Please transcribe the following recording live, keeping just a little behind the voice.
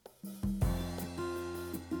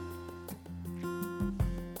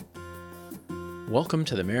Welcome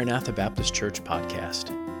to the Maranatha Baptist Church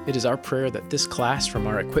podcast. It is our prayer that this class from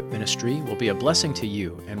our Equip ministry will be a blessing to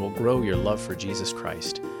you and will grow your love for Jesus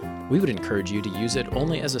Christ. We would encourage you to use it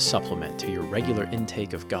only as a supplement to your regular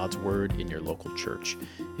intake of God's Word in your local church.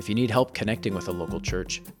 If you need help connecting with a local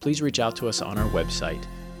church, please reach out to us on our website,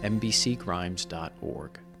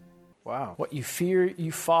 mbcgrimes.org. Wow. What you fear,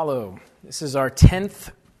 you follow. This is our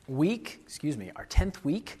 10th week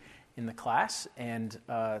in the class, and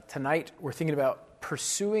tonight we're thinking about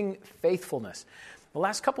pursuing faithfulness. The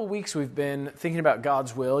last couple of weeks we've been thinking about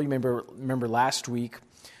God's will. You remember last week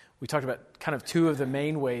we talked about kind of two of the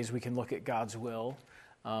main ways we can look at God's will,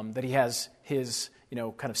 that he has his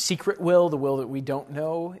kind of secret will, the will that we don't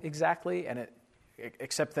know exactly, and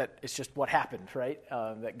except that it's just what happened, right?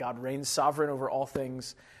 That God reigns sovereign over all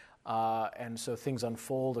things, and so things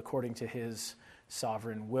unfold according to his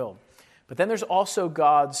sovereign will. But then there's also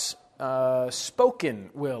God's spoken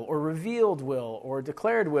will, or revealed will, or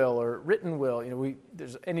declared will, or written will.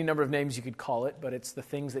 There's any number of names you could call it, but it's the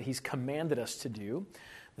things that he's commanded us to do,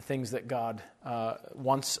 the things that God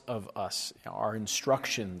wants of us, our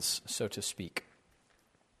instructions, so to speak.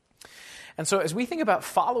 And so as we think about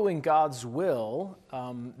following God's will,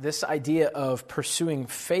 this idea of pursuing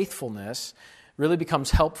faithfulness really becomes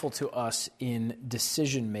helpful to us in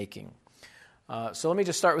decision making. So let me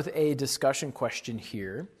just start with a discussion question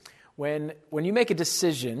here. When you make a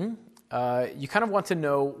decision, you kind of want to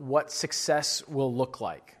know what success will look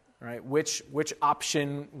like, right? Which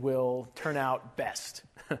option will turn out best.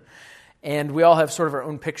 And we all have sort of our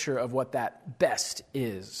own picture of what that best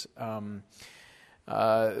is. So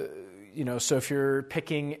if you're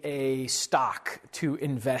picking a stock to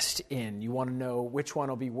invest in, you want to know which one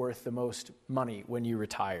will be worth the most money when you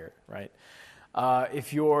retire, right?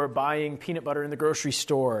 If you're buying peanut butter in the grocery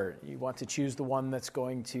store, you want to choose the one that's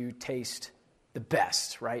going to taste the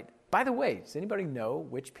best, right? By the way, does anybody know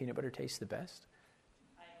which peanut butter tastes the best?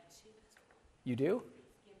 You do?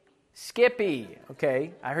 Skippy.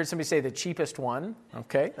 Okay. I heard somebody say the cheapest one.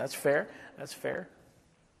 Okay, that's fair.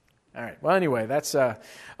 All right. Well, anyway, that's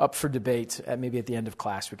up for debate. Maybe at the end of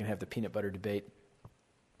class we can have the peanut butter debate.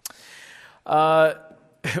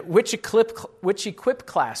 Which Equip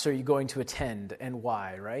class are you going to attend and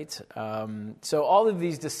why, right? So all of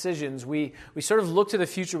these decisions, we sort of look to the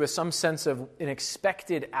future with some sense of an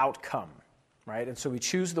expected outcome, right? And so we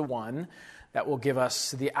choose the one that will give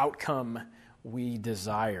us the outcome we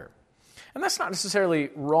desire. And that's not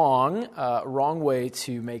necessarily wrong, a wrong way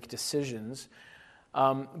to make decisions.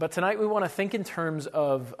 But tonight we want to think in terms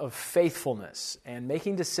of faithfulness and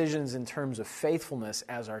making decisions in terms of faithfulness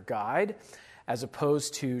as our guide, as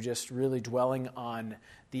opposed to just really dwelling on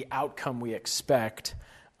the outcome we expect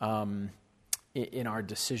in our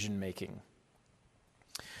decision making.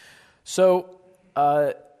 So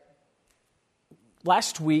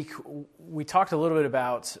last week we talked a little bit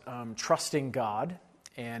about trusting God.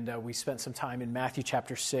 And we spent some time in Matthew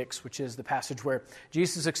chapter 6, which is the passage where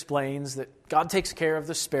Jesus explains that God takes care of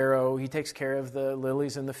the sparrow, he takes care of the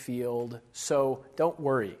lilies in the field, so don't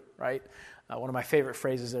worry, right? One of my favorite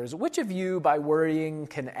phrases there is, which of you, by worrying,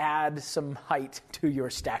 can add some height to your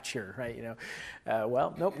stature, right?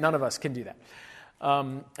 Well, nope, none of us can do that.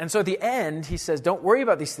 And so at the end, he says, don't worry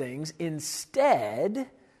about these things. Instead,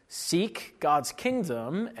 seek God's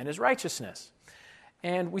kingdom and his righteousness.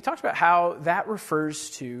 And we talked about how that refers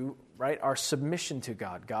to, right, our submission to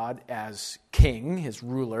God. God as king, his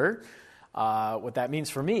ruler. What that means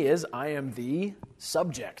for me is I am the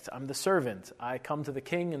subject. I'm the servant. I come to the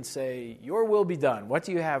king and say, your will be done. What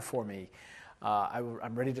do you have for me?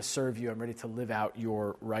 I'm ready to serve you. I'm ready to live out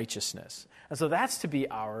your righteousness. And so that's to be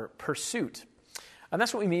our pursuit. And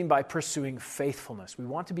that's what we mean by pursuing faithfulness. We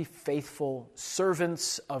want to be faithful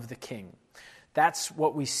servants of the king. That's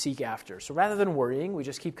what we seek after. So rather than worrying, we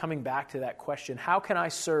just keep coming back to that question, how can I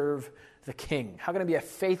serve the king? How can I be a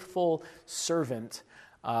faithful servant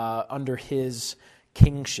under his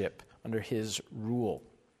kingship, under his rule?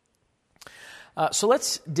 So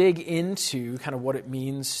let's dig into kind of what it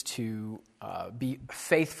means to be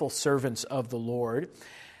faithful servants of the Lord.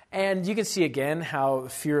 And you can see again how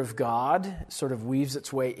fear of God sort of weaves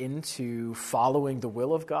its way into following the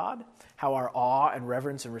will of God, how our awe and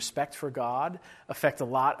reverence and respect for God affect a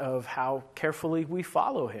lot of how carefully we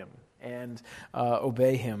follow him and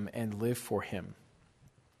obey him and live for him.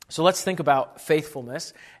 So let's think about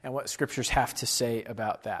faithfulness and what scriptures have to say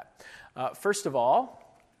about that. First of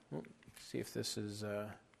all, see if this is...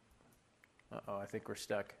 I think we're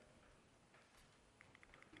stuck.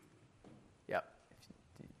 Yep.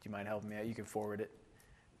 Do you mind helping me out? You can forward it.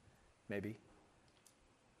 Maybe.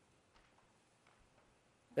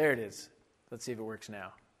 There it is. Let's see if it works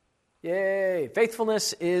now. Yay!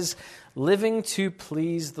 Faithfulness is living to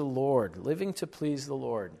please the Lord. Living to please the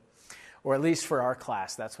Lord. Or at least for our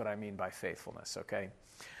class, that's what I mean by faithfulness, okay?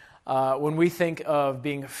 When we think of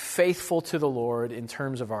being faithful to the Lord in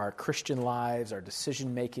terms of our Christian lives, our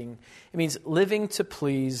decision-making, it means living to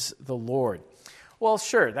please the Lord. Well,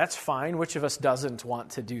 sure, that's fine. Which of us doesn't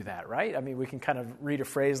want to do that, right? I mean, we can kind of read a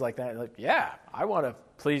phrase like that, like, yeah, I want to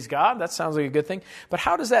please God. That sounds like a good thing. But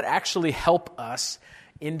how does that actually help us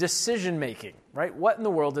in decision-making, right? What in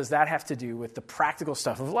the world does that have to do with the practical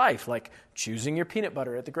stuff of life, like choosing your peanut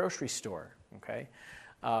butter at the grocery store, okay?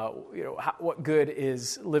 What good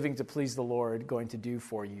is living to please the Lord going to do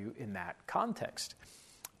for you in that context?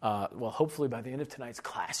 Well, hopefully by the end of tonight's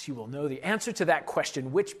class, you will know the answer to that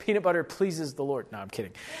question, which peanut butter pleases the Lord? No, I'm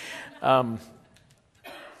kidding. But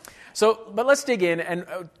let's dig in and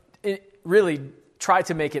really try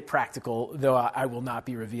to make it practical, though I will not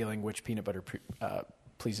be revealing which peanut butter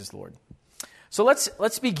pleases the Lord. So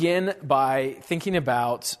let's begin by thinking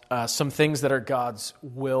about some things that are God's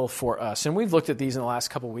will for us. And we've looked at these in the last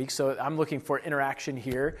couple of weeks, so I'm looking for interaction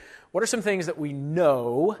here. What are some things that we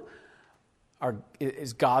know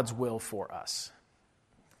is God's will for us?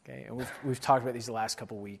 Okay, and we've talked about these the last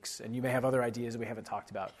couple of weeks, and you may have other ideas that we haven't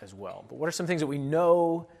talked about as well. But what are some things that we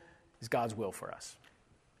know is God's will for us?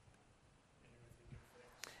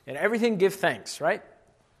 And everything give thanks, right?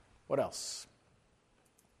 What else?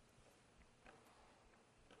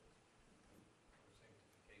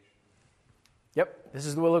 Yep, this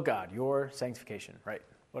is the will of God, your sanctification, right?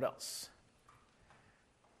 What else?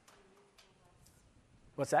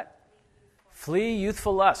 What's that? Flee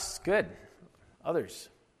youthful lusts. Good. Others?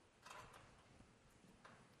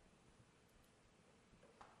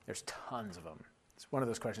 There's tons of them. It's one of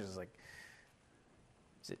those questions is like,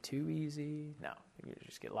 is it too easy? No, you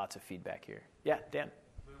just get lots of feedback here. Yeah, Dan?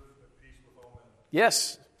 Live at peace with all men.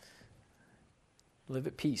 Yes. Live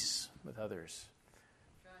at peace with others.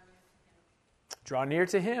 Draw near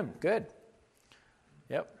to him. Good.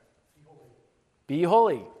 Yep. Be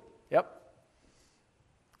holy. Yep.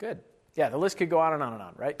 Good. Yeah, the list could go on and on and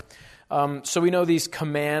on, right? So we know these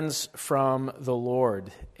commands from the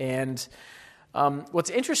Lord. And what's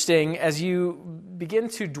interesting, as you begin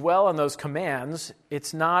to dwell on those commands,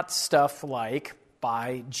 it's not stuff like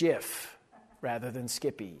buy Jif rather than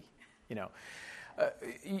Skippy.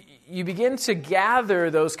 You begin to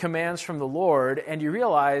gather those commands from the Lord, and you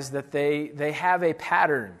realize that they have a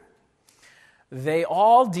pattern. They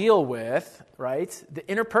all deal with, right, the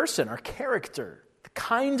inner person, our character, the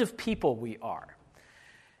kind of people we are.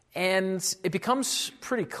 And it becomes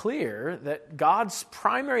pretty clear that God's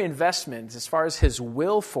primary investment, as far as his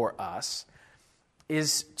will for us,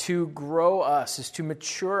 is to grow us, is to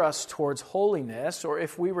mature us towards holiness, or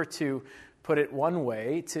if we were to put it one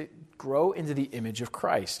way, to grow into the image of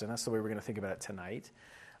Christ. And that's the way we're going to think about it tonight.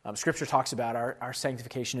 Scripture talks about our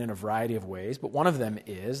sanctification in a variety of ways, but one of them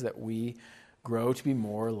is that we grow to be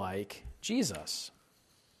more like Jesus.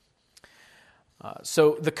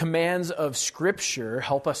 So the commands of Scripture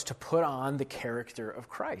help us to put on the character of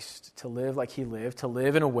Christ, to live like he lived, to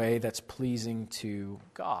live in a way that's pleasing to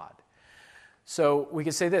God. So we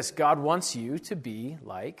can say this: God wants you to be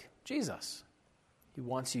like Jesus. He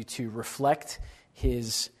wants you to reflect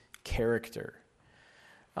his character.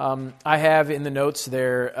 I have in the notes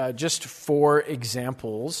there just 4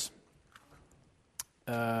 examples.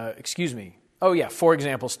 4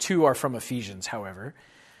 examples. 2 are from Ephesians, however.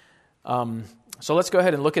 So let's go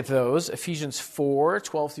ahead and look at those. Ephesians 4,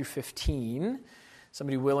 12 through 15.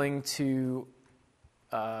 Somebody willing to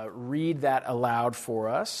read that aloud for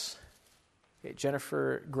us? Okay,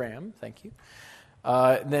 Jennifer Graham, thank you.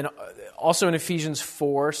 Then also in Ephesians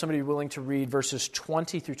 4, somebody willing to read verses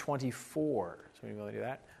 20 through 24. Somebody willing to do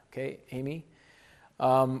that? Okay, Amy.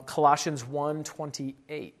 Colossians 1,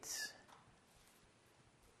 28.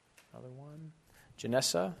 Another one.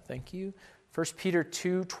 Janessa, thank you. 1 Peter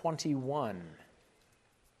 2, 21.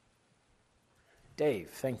 Dave,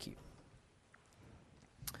 thank you.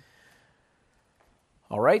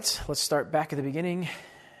 All right, let's start back at the beginning.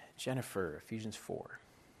 Jennifer, Ephesians 4.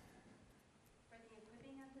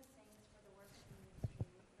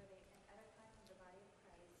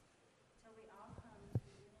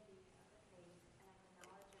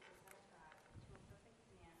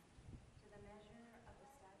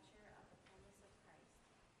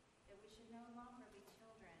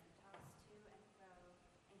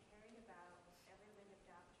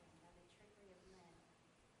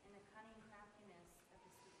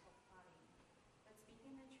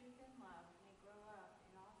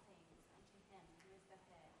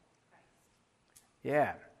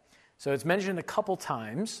 Yeah. So it's mentioned a couple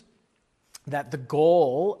times that the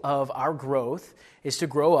goal of our growth is to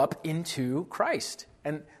grow up into Christ.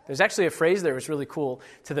 And there's actually a phrase there that's really cool,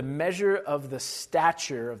 to the measure of the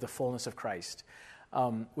stature of the fullness of Christ,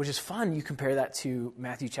 which is fun. You compare that to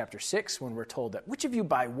Matthew chapter 6 when we're told that which of you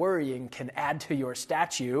by worrying can add to your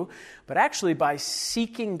stature, but actually by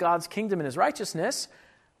seeking God's kingdom and his righteousness,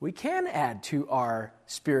 we can add to our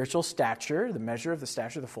spiritual stature, the measure of the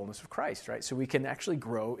stature of the fullness of Christ, right? So we can actually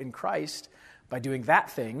grow in Christ by doing that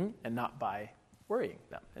thing and not by worrying.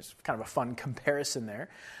 It's kind of a fun comparison there.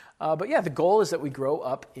 But yeah, the goal is that we grow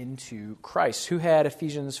up into Christ. Who had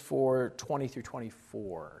Ephesians 4:20 through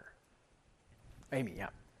 24? Amy,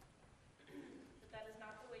 yeah. But that is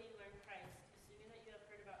not the way you learned Christ, assuming that you have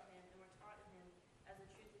heard about him and were taught in him, as the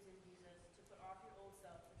truth is in Jesus, to put off your old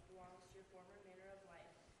self, which belongs to your former manner of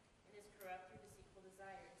life, and is corrupt through deceitful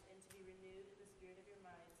desires, and to be renewed in the spirit of your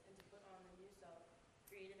minds, and to put on the new self,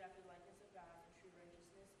 created after the likeness of God in true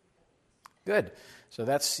righteousness and holiness. Good. So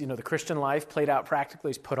that's, the Christian life played out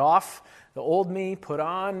practically is put off the old me, put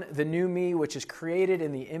on the new me, which is created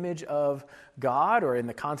in the image of God, or in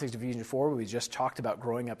the context of Ephesians 4, where we just talked about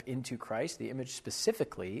growing up into Christ, the image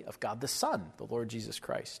specifically of God the Son, the Lord Jesus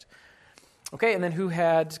Christ. Okay, and then who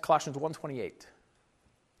had Colossians 1:28?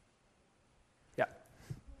 Yeah.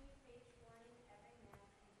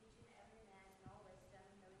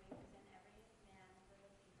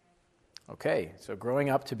 Okay, so growing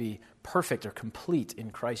up to be perfect or complete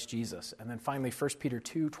in Christ Jesus. And then finally, 1 Peter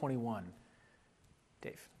 2:21.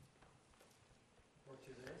 Dave. For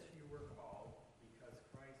to this you were called, because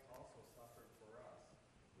Christ also suffered for us,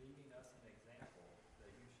 leaving us an example that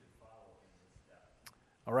you should follow in his steps.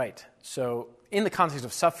 All right, so in the context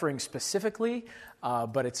of suffering specifically,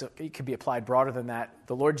 but it could be applied broader than that,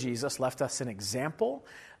 the Lord Jesus left us an example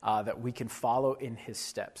that we can follow in his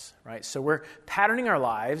steps, right? So we're patterning our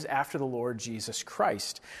lives after the Lord Jesus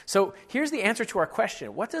Christ. So here's the answer to our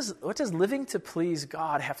question. What does living to please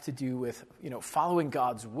God have to do with, following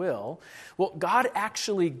God's will? Well, God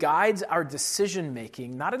actually guides our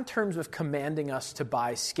decision-making, not in terms of commanding us to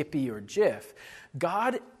buy Skippy or Jif.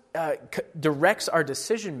 God directs our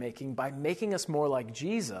decision-making by making us more like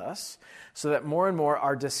Jesus, so that more and more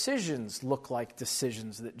our decisions look like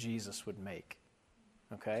decisions that Jesus would make.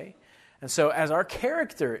 Okay? And so as our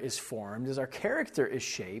character is formed, as our character is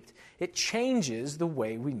shaped, it changes the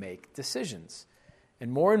way we make decisions.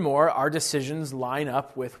 And more our decisions line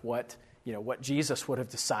up with what Jesus would have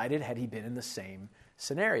decided had he been in the same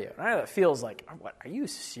scenario. And I know that feels like, what, are you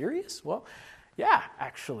serious? Well, yeah,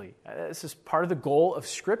 actually. This is part of the goal of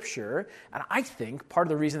Scripture, and I think part of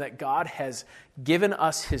the reason that God has given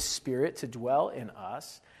us his Spirit to dwell in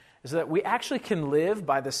us is that we actually can live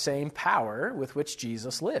by the same power with which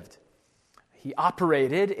Jesus lived. He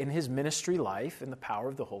operated in his ministry life in the power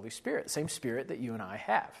of the Holy Spirit, the same Spirit that you and I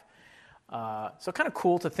have. So kind of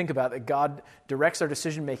cool to think about that God directs our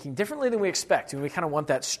decision-making differently than we expect. And we kind of want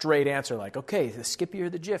that straight answer, like, okay, the Skippy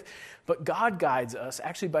or the Jif. But God guides us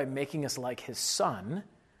actually by making us like his Son,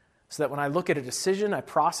 so that when I look at a decision, I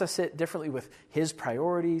process it differently with his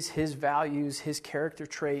priorities, his values, his character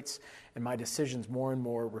traits, and my decisions more and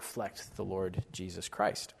more reflect the Lord Jesus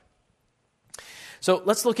Christ. So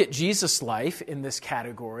let's look at Jesus' life in this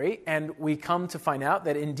category, and we come to find out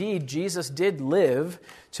that indeed Jesus did live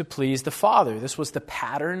to please the Father. This was the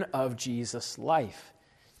pattern of Jesus' life.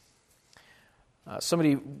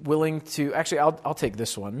 Somebody willing to, actually I'll take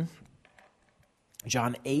this one.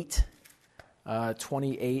 John 8,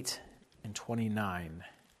 28 and 29.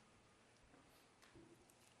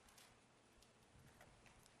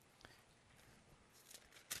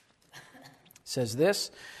 Says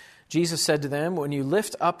this, Jesus said to them, "When you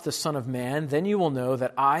lift up the Son of Man, then you will know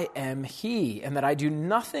that I am he, and that I do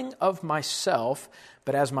nothing of myself,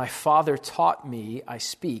 but as my Father taught me, I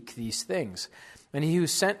speak these things. And he who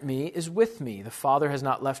sent me is with me. The Father has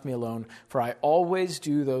not left me alone, for I always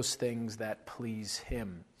do those things that please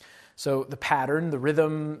him." So the pattern, the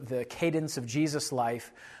rhythm, the cadence of Jesus'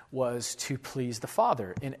 life was to please the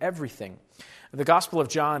Father in everything. The Gospel of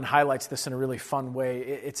John highlights this in a really fun way.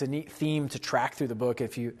 It's a neat theme to track through the book.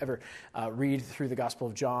 If you ever read through the Gospel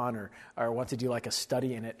of John or want to do like a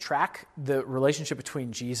study in it, track the relationship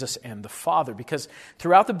between Jesus and the Father. Because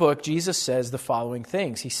throughout the book, Jesus says the following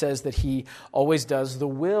things. He says that he always does the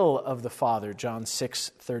will of the Father, John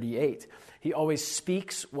 6:38. He always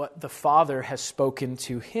speaks what the Father has spoken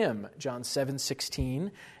to him, John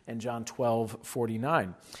 7:16 and John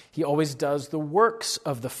 12:49. He always does the works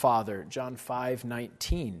of the Father, John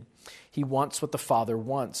 5:19. He wants what the Father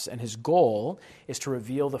wants, and his goal is to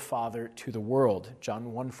reveal the Father to the world.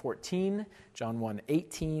 John 1:14, John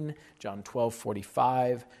 1:18, John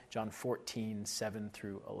 12:45, John 14:7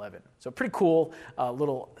 through 11. So pretty cool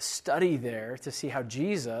little study there to see how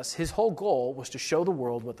Jesus, his whole goal was to show the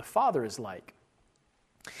world what the Father is like.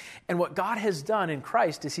 And what God has done in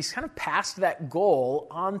Christ is he's kind of passed that goal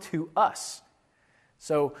on to us.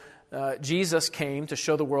 So Jesus came to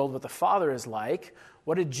show the world what the Father is like.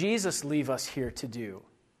 What did Jesus leave us here to do?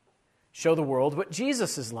 Show the world what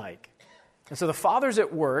Jesus is like. And so the Father's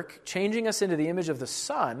at work, changing us into the image of the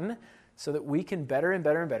Son so that we can better and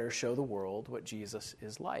better and better show the world what Jesus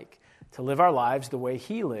is like. To live our lives the way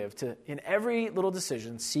he lived, to, in every little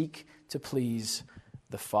decision, seek to please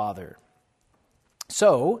the Father.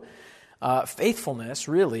 So, faithfulness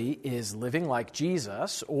really is living like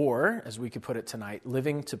Jesus, or, as we could put it tonight,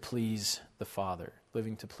 living to please the Father,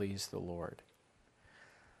 living to please the Lord.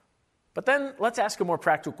 But then let's ask a more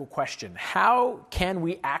practical question. How can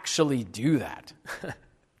we actually do that?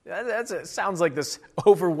 That sounds like this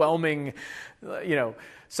overwhelming,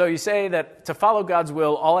 So you say that to follow God's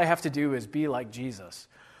will, all I have to do is be like Jesus.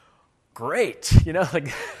 Great.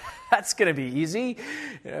 That's going to be easy.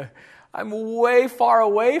 I'm way far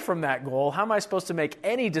away from that goal. How am I supposed to make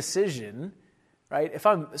any decision, right? If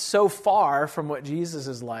I'm so far from what Jesus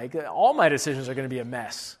is like, all my decisions are going to be a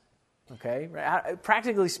mess. Okay?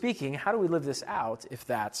 Practically speaking, how do we live this out if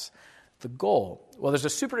that's the goal? Well, there's a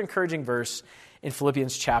super encouraging verse in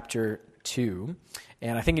Philippians chapter 2,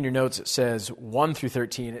 and I think in your notes it says 1 through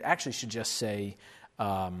 13. It actually should just say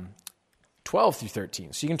 12 through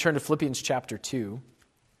 13. So you can turn to Philippians chapter 2.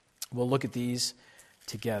 We'll look at these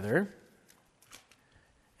together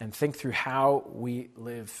and think through how we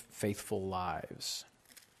live faithful lives.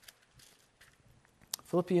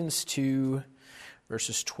 Philippians 2,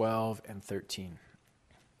 verses 12 and 13.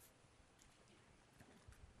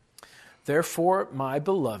 Therefore, my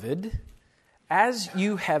beloved, as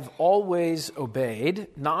you have always obeyed,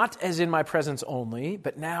 not as in my presence only,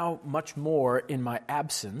 but now much more in my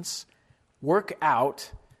absence, work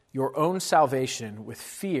out your own salvation with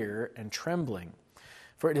fear and trembling.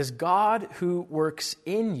 For it is God who works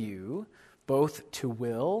in you both to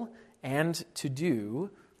will and to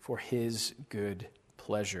do for his good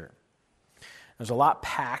pleasure. There's a lot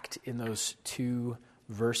packed in those two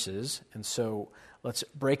verses, and so let's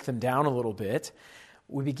break them down a little bit.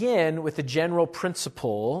 We begin with the general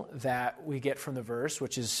principle that we get from the verse,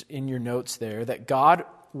 which is in your notes there, that God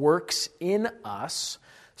works in us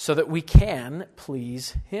so that we can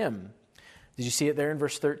please him. Did you see it there in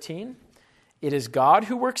verse 13? It is God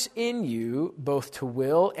who works in you both to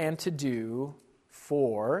will and to do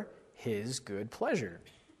for his good pleasure.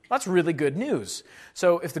 That's really good news.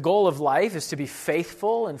 So if the goal of life is to be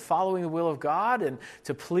faithful and following the will of God and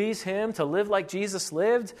to please him, to live like Jesus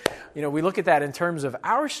lived, we look at that in terms of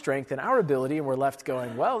our strength and our ability, and we're left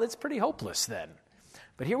going, well, it's pretty hopeless then.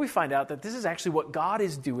 But here we find out that this is actually what God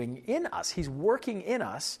is doing in us. He's working in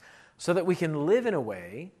us so that we can live in a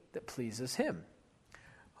way that pleases him.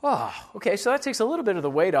 Oh, okay, so that takes a little bit of the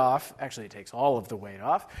weight off. Actually, it takes all of the weight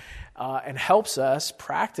off and helps us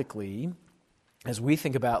practically as we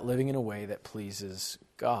think about living in a way that pleases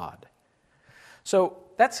God. So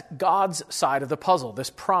that's God's side of the puzzle, this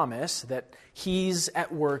promise that he's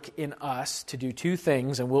at work in us to do two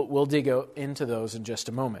things, and we'll dig into those in just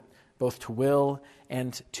a moment, both to will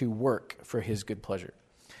and to work for his good pleasure.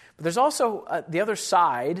 But there's also the other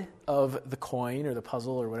side of the coin or the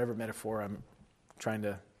puzzle or whatever metaphor I'm trying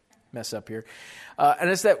to mess up here, and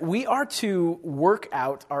it's that we are to work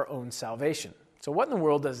out our own salvation. So what in the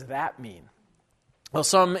world does that mean? Well,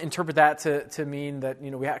 some interpret that to mean that,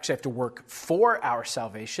 we actually have to work for our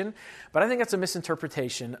salvation, but I think that's a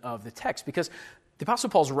misinterpretation of the text because the Apostle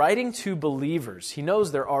Paul's writing to believers. He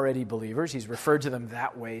knows they're already believers. He's referred to them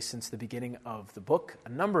that way since the beginning of the book a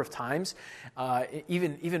number of times,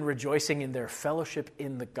 even rejoicing in their fellowship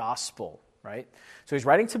in the gospel, right? So he's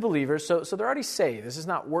writing to believers, so they're already saved. This is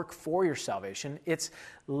not work for your salvation. It's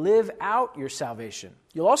live out your salvation.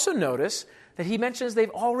 You'll also notice that he mentions they've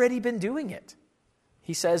already been doing it.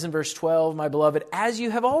 He says in verse 12, my beloved, as you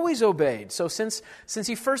have always obeyed. So since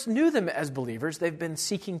he first knew them as believers, they've been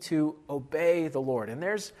seeking to obey the Lord. And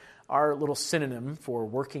there's our little synonym for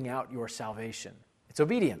working out your salvation. It's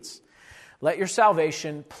obedience. Let your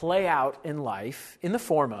salvation play out in life in the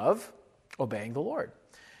form of obeying the Lord.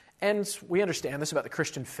 And we understand this about the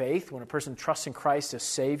Christian faith. When a person trusts in Christ as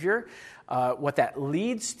Savior, what that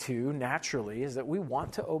leads to naturally is that we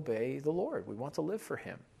want to obey the Lord. We want to live for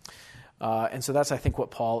him. And so that's, I think,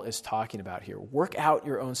 what Paul is talking about here. Work out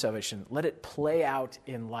your own salvation. Let it play out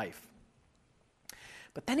in life.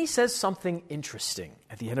 But then he says something interesting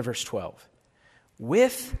at the end of verse 12.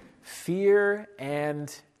 With fear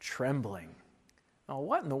and trembling. Now,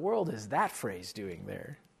 what in the world is that phrase doing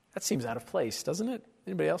there? That seems out of place, doesn't it?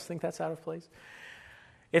 Anybody else think that's out of place?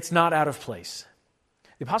 It's not out of place.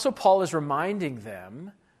 The Apostle Paul is reminding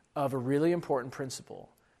them of a really important principle,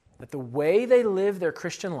 that the way they live their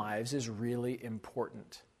Christian lives is really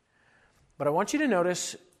important. But I want you to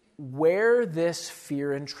notice where this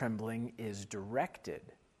fear and trembling is directed.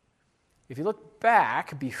 If you look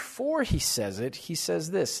back, before he says it, he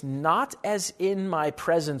says this, not as in my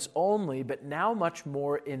presence only, but now much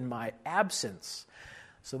more in my absence.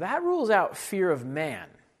 So that rules out fear of man.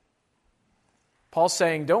 Paul's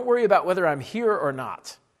saying, don't worry about whether I'm here or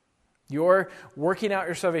not. Your working out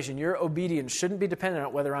your salvation, your obedience shouldn't be dependent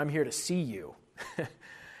on whether I'm here to see you.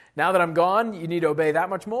 Now that I'm gone, you need to obey that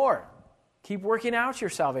much more. Keep working out your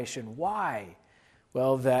salvation. Why?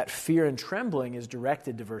 Well, that fear and trembling is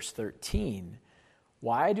directed to verse 13.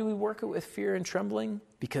 Why do we work it with fear and trembling?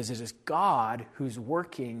 Because it is God who's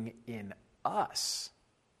working in us.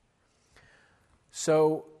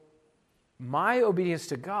 So my obedience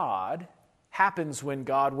to God happens when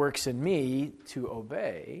God works in me to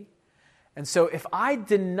obey. And so if I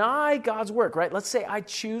deny God's work, right, let's say I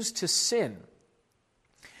choose to sin,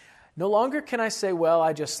 no longer can I say, well,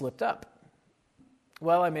 I just slipped up.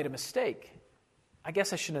 Well, I made a mistake. I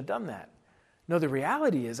guess I shouldn't have done that. No, the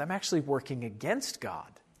reality is I'm actually working against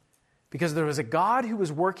God because there was a God who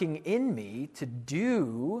was working in me to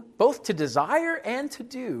do, both to desire and to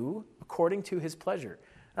do according to his pleasure.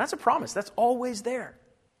 And that's a promise. That's always there.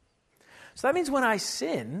 So that means when I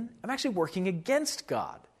sin, I'm actually working against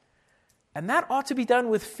God. And that ought to be done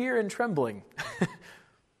with fear and trembling.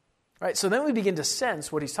 Right? So then we begin to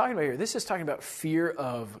sense what he's talking about here. This is talking about fear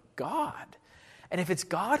of God. And if it's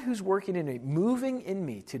God who's working in me, moving in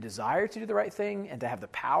me to desire to do the right thing and to have the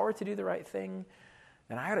power to do the right thing,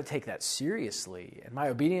 then I ought to take that seriously. And my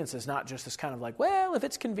obedience is not just this kind of like, well, if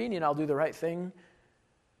it's convenient, I'll do the right thing.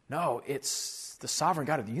 No, it's the sovereign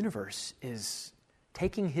God of the universe is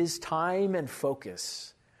taking his time and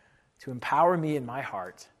focus to empower me in my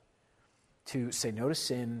heart to say no to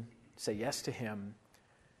sin, say yes to him.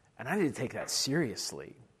 And I need to take that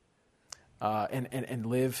seriously and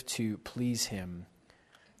live to please him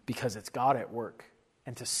because it's God at work.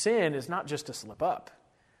 And to sin is not just to slip up.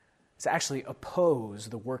 It's to actually oppose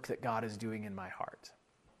the work that God is doing in my heart.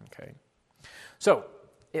 Okay? So,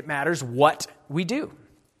 it matters what we do.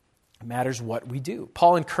 It matters what we do.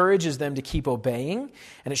 Paul encourages them to keep obeying,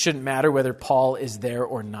 and it shouldn't matter whether Paul is there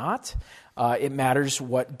or not. It matters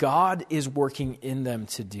what God is working in them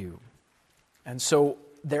to do. And so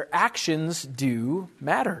their actions do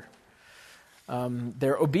matter.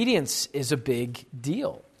 Their obedience is a big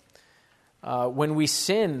deal. When we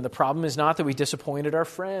sin, the problem is not that we disappointed our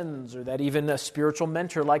friends or that even a spiritual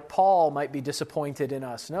mentor like Paul might be disappointed in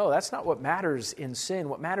us. No, that's not what matters in sin.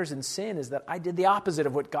 What matters in sin is that I did the opposite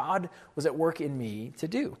of what God was at work in me to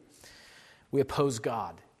do. We oppose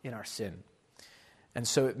God in our sin. And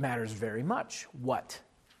so it matters very much what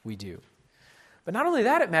we do. But not only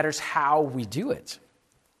that, it matters how we do it.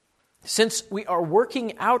 Since we are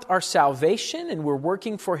working out our salvation and we're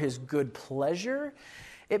working for his good pleasure,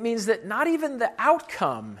 it means that not even the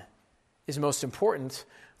outcome is most important,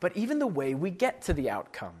 but even the way we get to the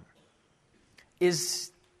outcome.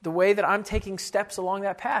 Is the way that I'm taking steps along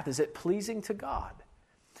that path, is it pleasing to God?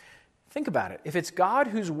 Think about it. If it's God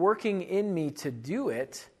who's working in me to do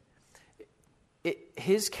it,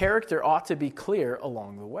 his character ought to be clear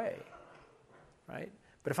along the way, right?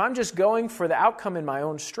 But if I'm just going for the outcome in my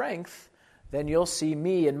own strength, then you'll see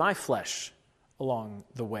me and my flesh along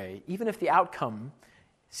the way, even if the outcome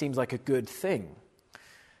seems like a good thing.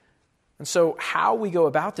 And so how we go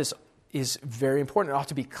about this is very important. It ought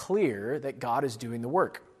to be clear that God is doing the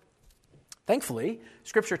work. Thankfully,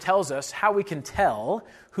 Scripture tells us how we can tell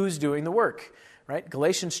who's doing the work, right?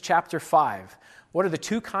 Galatians chapter 5. What are the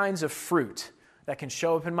two kinds of fruit that can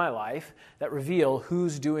show up in my life that reveal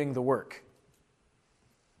who's doing the work?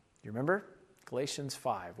 You remember? Galatians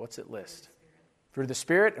 5. What's it list? Fruit of the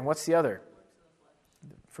Spirit, and what's the other?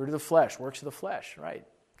 Fruit of the flesh, works of the flesh, right?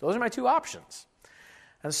 Those are my two options.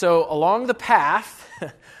 And so along the path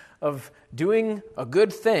of doing a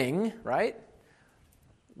good thing, right,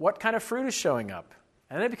 what kind of fruit is showing up?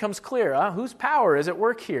 And then it becomes clear, whose power is at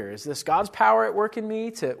work here? Is this God's power at work in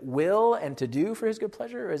me to will and to do for his good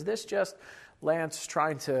pleasure? Or is this just Lance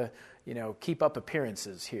trying to, keep up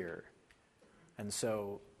appearances here? And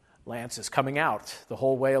so Lance is coming out the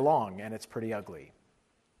whole way along, and it's pretty ugly.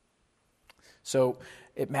 So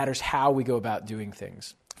it matters how we go about doing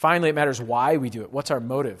things. Finally, it matters why we do it. What's our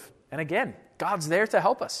motive? And again, God's there to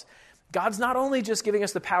help us. God's not only just giving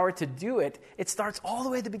us the power to do it, it starts all the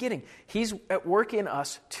way at the beginning. He's at work in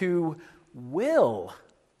us to will.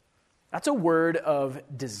 That's a word of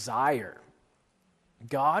desire.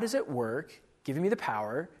 God is at work giving me the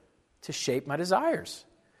power to shape my desires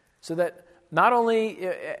so that not only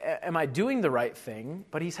am I doing the right thing,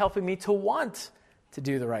 but he's helping me to want to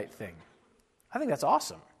do the right thing. I think that's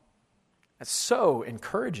awesome. That's so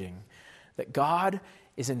encouraging that God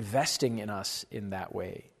is investing in us in that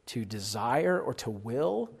way, to desire or to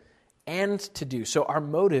will and to do. So our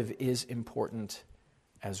motive is important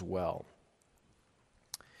as well.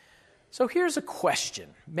 So here's a question.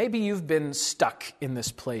 Maybe you've been stuck in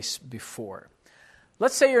this place before.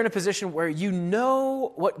 Let's say you're in a position where you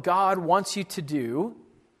know what God wants you to do,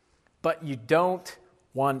 but you don't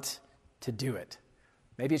want to do it.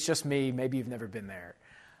 Maybe it's just me. Maybe you've never been there.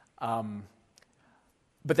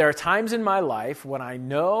 But there are times in my life when I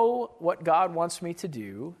know what God wants me to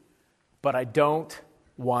do, but I don't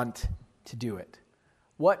want to do it.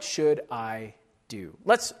 What should I do?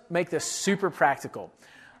 Let's make this super practical.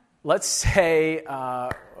 Let's say,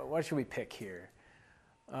 what should we pick here?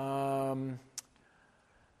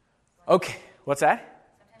 Okay, what's that?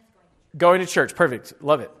 Going to church. Perfect.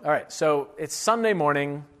 Love it. All right, so it's Sunday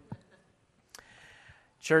morning.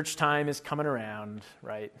 Church time is coming around,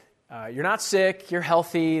 right? You're not sick. You're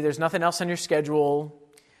healthy. There's nothing else on your schedule.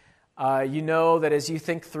 You know that as you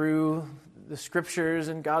think through the scriptures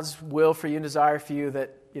and God's will for you and desire for you,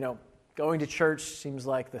 that, going to church seems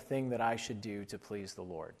like the thing that I should do to please the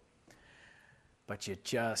Lord. But you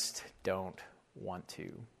just don't want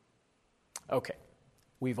to. Okay,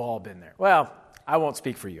 we've all been there. Well, I won't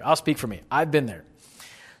speak for you. I'll speak for me. I've been there.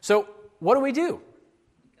 So what do?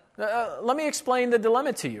 Let me explain the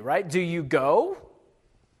dilemma to you, right? Do you go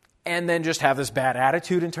and then just have this bad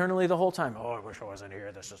attitude internally the whole time? Oh, I wish I wasn't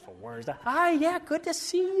here. This is the worst. Hi, yeah, good to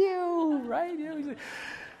see you, right?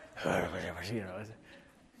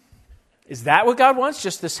 Is that what God wants?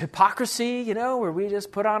 Just this hypocrisy, where we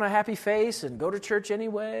just put on a happy face and go to church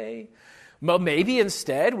anyway? Well, maybe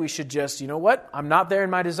instead we should just, I'm not there in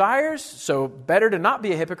my desires, so better to not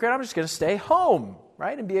be a hypocrite. I'm just going to stay home,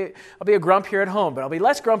 right? I'll be a grump here at home, but I'll be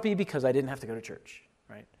less grumpy because I didn't have to go to church,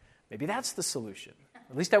 right? Maybe that's the solution.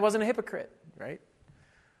 At least I wasn't a hypocrite, right?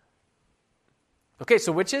 Okay,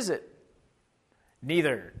 so which is it?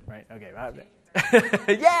 Neither, right? Okay.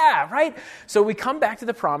 Yeah, right? So we come back to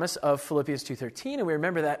the promise of Philippians 2:13, and we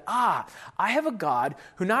remember that, I have a God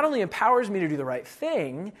who not only empowers me to do the right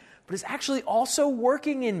thing, but is actually also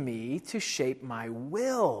working in me to shape my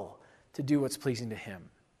will to do what's pleasing to him.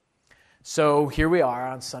 So here we are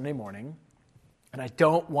on Sunday morning, and I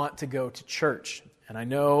don't want to go to church, and I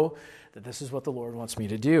know that this is what the Lord wants me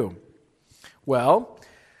to do. Well,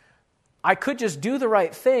 I could just do the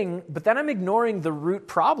right thing, but then I'm ignoring the root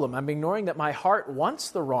problem. I'm ignoring that my heart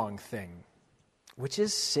wants the wrong thing, which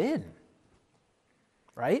is sin,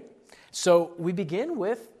 right? So we begin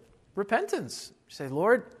with repentance. You say,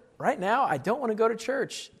 Lord, right now I don't want to go to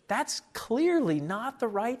church. That's clearly not the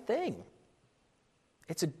right thing.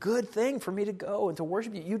 It's a good thing for me to go and to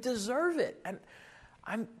worship you. You deserve it. And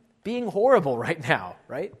I'm being horrible right now,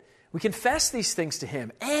 right? We confess these things to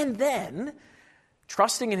him, and then,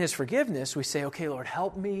 trusting in his forgiveness, we say, okay, Lord,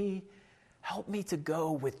 help me to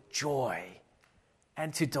go with joy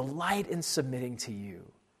and to delight in submitting to you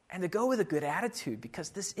and to go with a good attitude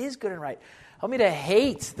because this is good and right. Help me to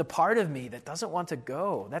hate the part of me that doesn't want to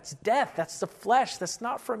go. That's death. That's the flesh. That's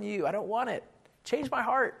not from you. I don't want it. Change my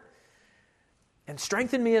heart. And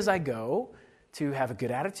strengthen me as I go to have a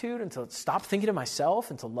good attitude and to stop thinking of myself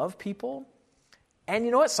and to love people. And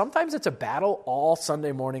you know what? Sometimes it's a battle all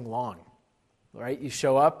Sunday morning long. Right? You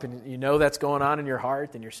show up and you know that's going on in your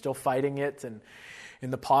heart and you're still fighting it. And in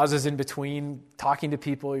the pauses in between talking to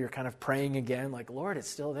people, you're kind of praying again like, Lord, it's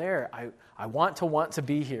still there. I want to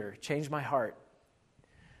be here. Change my heart.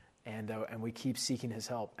 And we keep seeking his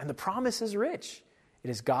help. And the promise is rich. It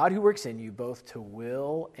is God who works in you both to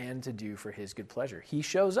will and to do for his good pleasure. He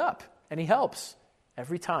shows up and he helps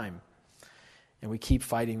every time. And we keep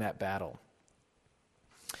fighting that battle.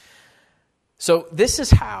 So this is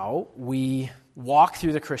how we walk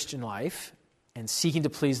through the Christian life and seeking to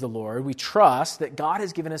please the Lord. We trust that God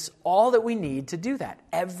has given us all that we need to do that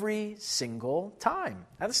every single time.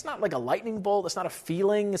 Now, that's not like a lightning bolt. It's not a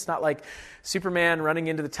feeling. It's not like Superman running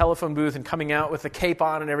into the telephone booth and coming out with a cape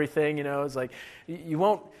on and everything. It's like you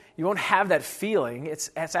won't have that feeling.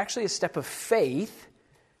 It's actually a step of faith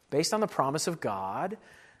based on the promise of God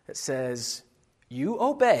that says you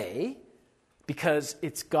obey because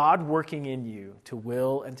it's God working in you to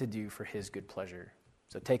will and to do for his good pleasure.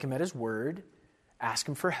 So take him at his word, ask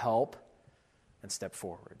him for help, and step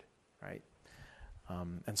forward, right?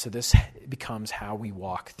 And so this becomes how we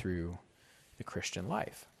walk through the Christian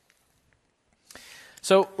life.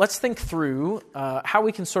 So let's think through how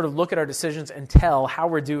we can sort of look at our decisions and tell how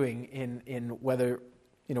we're doing in whether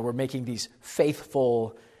we're making these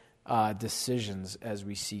faithful decisions as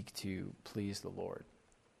we seek to please the Lord.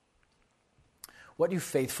 What do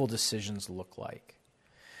faithful decisions look like?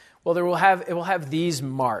 Well, it will have these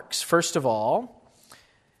marks. First of all,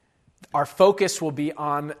 our focus will be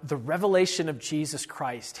on the revelation of Jesus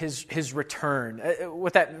Christ, his return.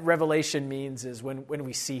 What that revelation means is when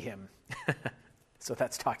we see him. That's what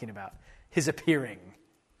that's talking about. His appearing,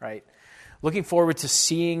 right? Looking forward to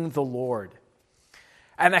seeing the Lord.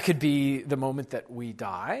 And that could be the moment that we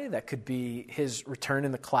die. That could be his return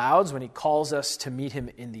in the clouds when he calls us to meet him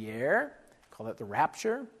in the air. Call that the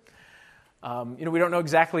rapture. We don't know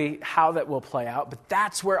exactly how that will play out, but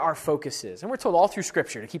that's where our focus is. And we're told all through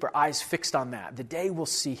Scripture to keep our eyes fixed on that, the day we'll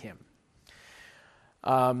see him.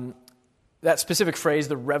 That specific phrase,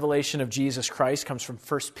 the revelation of Jesus Christ, comes from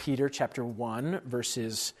 1 Peter chapter 1,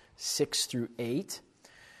 verses 6 through 8,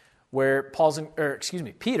 where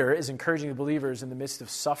Peter is encouraging the believers in the midst of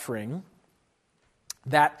suffering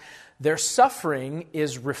that their suffering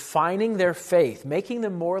is refining their faith, making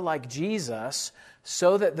them more like Jesus,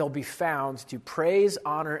 so that they'll be found to praise,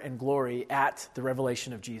 honor, and glory at the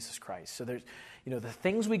revelation of Jesus Christ. So there's, the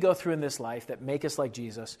things we go through in this life that make us like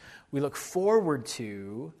Jesus, we look forward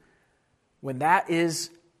to when that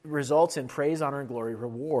results in praise, honor, and glory,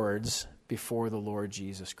 rewards before the Lord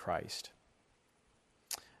Jesus Christ.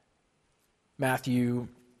 Matthew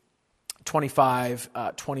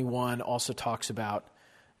 25:21 also talks about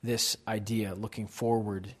this idea, looking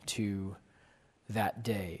forward to that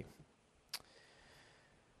day.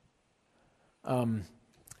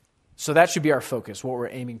 So that should be our focus, what we're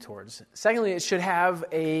aiming towards. Secondly, it should have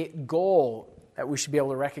a goal that we should be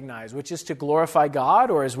able to recognize, which is to glorify God,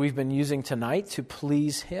 or as we've been using tonight, to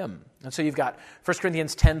please him. And so you've got 1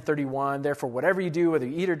 Corinthians 10:31, therefore whatever you do, whether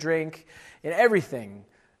you eat or drink, in everything,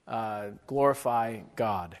 glorify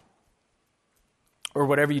God. Or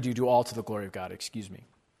whatever you do all to the glory of God,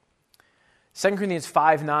 2 Corinthians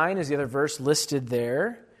 5:9 is the other verse listed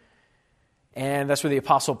there. And that's where the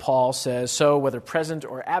Apostle Paul says, so whether present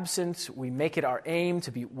or absent, we make it our aim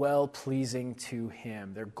to be well-pleasing to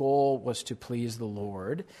him. Their goal was to please the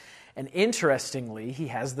Lord. And interestingly, he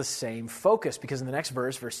has the same focus, because in the next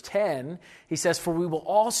verse, verse 10, he says, for we will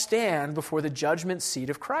all stand before the judgment seat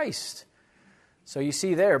of Christ. So you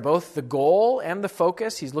see there, both the goal and the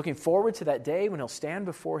focus. He's looking forward to that day when he'll stand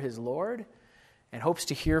before his Lord and hopes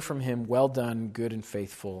to hear from him, well done, good and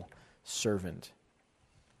faithful servant.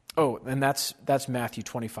 Oh, and that's Matthew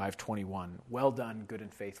 25:21. Well done, good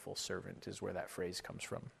and faithful servant is where that phrase comes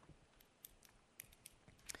from.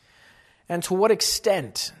 And to what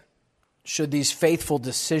extent should these faithful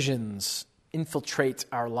decisions infiltrate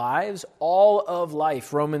our lives? All of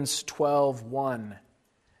life, Romans 12:1.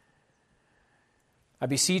 I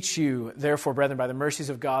beseech you, therefore, brethren, by the mercies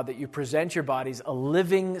of God, that you present your bodies a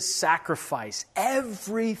living sacrifice,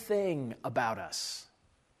 everything about us,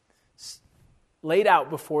 laid out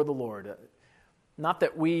before the Lord. Not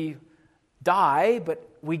that we die, but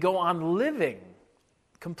we go on living,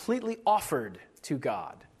 completely offered to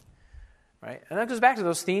God. Right? And that goes back to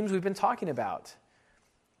those themes we've been talking about,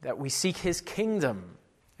 that we seek his kingdom.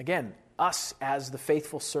 Again, us as the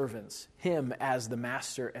faithful servants, him as the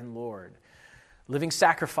master and Lord. Living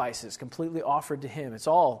sacrifices, completely offered to him. It's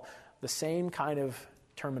all the same kind of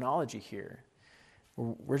terminology here.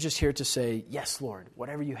 We're just here to say, yes, Lord,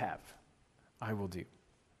 whatever you have, I will do.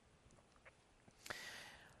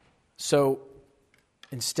 So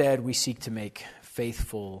instead, we seek to make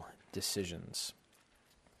faithful decisions.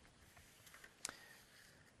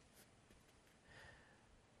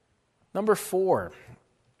 Number 4,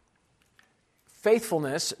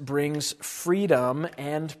 faithfulness brings freedom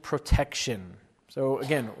and protection. So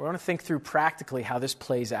again, we're going to think through practically how this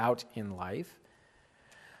plays out in life.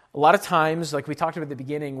 A lot of times, like we talked about at the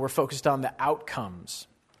beginning, we're focused on the outcomes.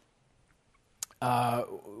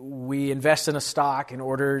 We invest in a stock in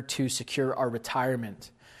order to secure our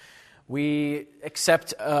retirement. We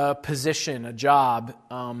accept a position, a job,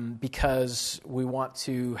 because we want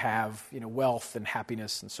to have, wealth and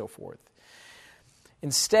happiness and so forth.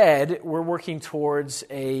 Instead, we're working towards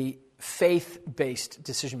a faith-based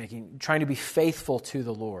decision-making, trying to be faithful to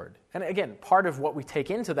the Lord. And again, part of what we take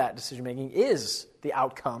into that decision-making is the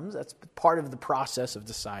outcomes. That's part of the process of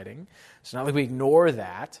deciding. It's not like we ignore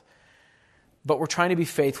that, but we're trying to be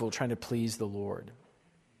faithful, trying to please the Lord.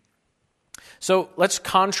 So let's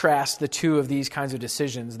contrast the two of these kinds of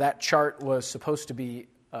decisions. That chart was supposed to be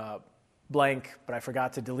blank, but I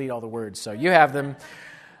forgot to delete all the words. So you have them.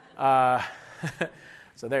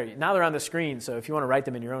 So there. Now they're on the screen, so if you want to write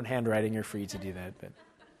them in your own handwriting, you're free to do that. But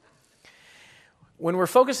when we're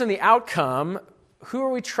focused on the outcome, who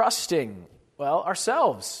are we trusting? Well,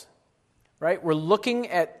 ourselves, right? We're looking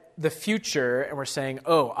at the future and we're saying,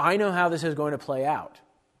 oh, I know how this is going to play out.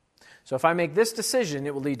 So if I make this decision,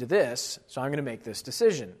 it will lead to this, so I'm going to make this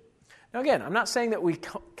decision. Now again, I'm not saying that we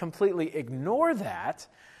completely ignore that,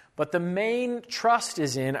 but the main trust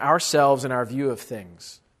is in ourselves and our view of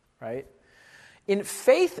things, right? In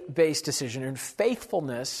faith-based decision, in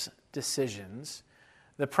faithfulness decisions,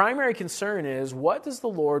 the primary concern is, what does the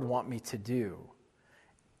Lord want me to do?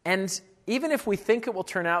 And even if we think it will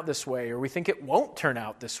turn out this way, or we think it won't turn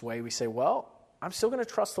out this way, we say, well, I'm still going to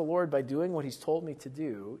trust the Lord by doing what He's told me to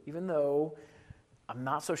do, even though I'm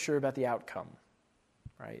not so sure about the outcome,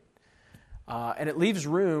 right? And it leaves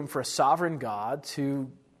room for a sovereign God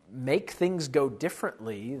to make things go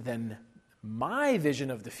differently than my vision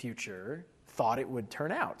of the future thought it would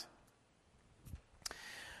turn out.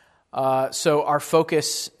 So our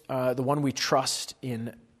focus, the one we trust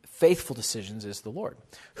in faithful decisions, is the Lord.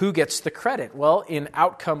 Who gets the credit? Well, in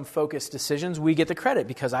outcome-focused decisions, we get the credit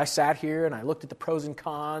because I sat here and I looked at the pros and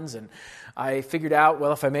cons and I figured out,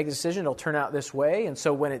 well, if I make a decision, it'll turn out this way. And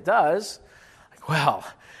so when it does, well,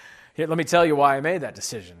 here, let me tell you why I made that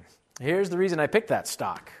decision. Here's the reason I picked that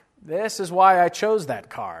stock. This is why I chose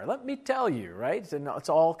that car. Let me tell you, right? And it's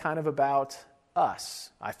all kind of about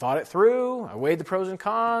us. I thought it through, I weighed the pros and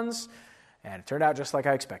cons, and it turned out just like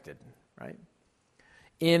I expected, right?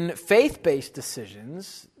 In faith-based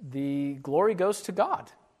decisions, the glory goes to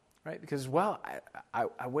God, right? Because, well,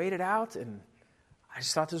 I weighed it out, and I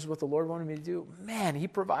just thought this is what the Lord wanted me to do. Man, He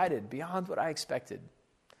provided beyond what I expected.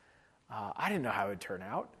 I didn't know how it would turn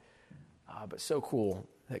out, but so cool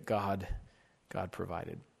that God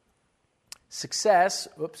provided. Success,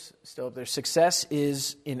 still up there. Success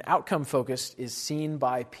is, in outcome-focused, is seen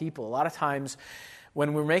by people. A lot of times,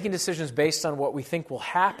 when we're making decisions based on what we think will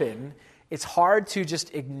happen, it's hard to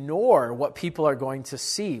just ignore what people are going to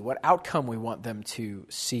see, what outcome we want them to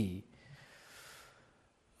see.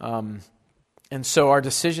 And so our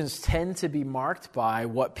decisions tend to be marked by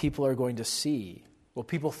what people are going to see. Will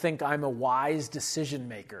people think I'm a wise decision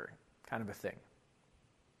maker, kind of a thing.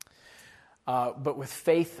 But with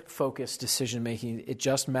faith-focused decision-making, it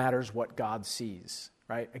just matters what God sees,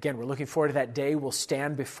 right? Again, we're looking forward to that day we'll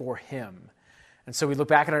stand before Him. And so we look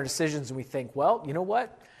back at our decisions and we think, well, you know what?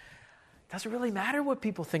 It doesn't really matter what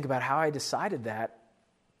people think about how I decided that,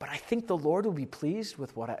 but I think the Lord will be pleased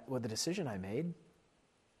with with the decision I made,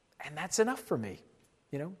 and that's enough for me,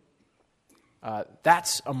 you know?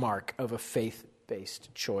 That's a mark of a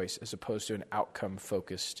faith-based choice as opposed to an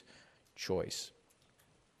outcome-focused choice.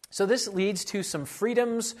 So this leads to some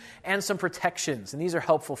freedoms and some protections, and these are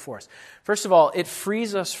helpful for us. First of all, it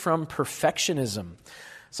frees us from perfectionism.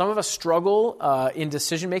 Some of us struggle in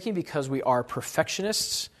decision-making because we are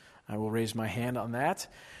perfectionists. I will raise my hand on that.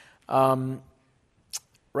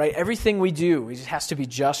 Right, everything we do, it has to be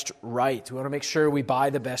just right. We want to make sure we buy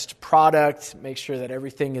the best product, make sure that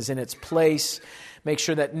everything is in its place, make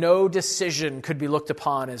sure that no decision could be looked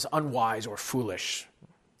upon as unwise or foolish.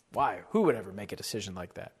 Why? Who would ever make a decision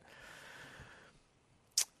like that?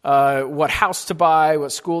 What house to buy,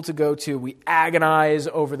 what school to go to. We agonize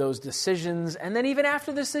over those decisions. And then even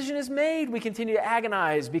after the decision is made, we continue to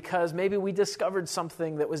agonize because maybe we discovered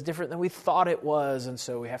something that was different than we thought it was. And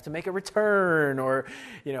so we have to make a return or,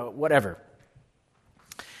 whatever.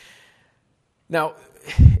 Now,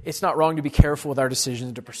 it's not wrong to be careful with our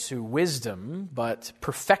decisions to pursue wisdom, but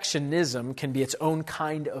perfectionism can be its own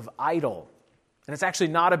kind of idol. And it's actually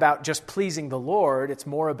not about just pleasing the Lord. It's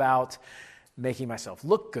more about making myself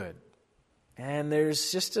look good. And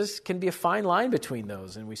there's can be a fine line between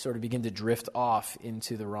those, and we sort of begin to drift off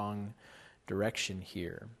into the wrong direction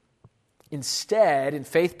here. Instead, in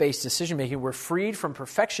faith-based decision-making, we're freed from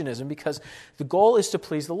perfectionism because the goal is to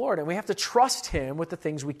please the Lord, and we have to trust Him with the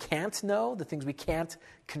things we can't know, the things we can't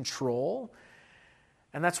control.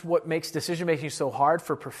 And that's what makes decision-making so hard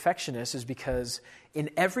for perfectionists, is because in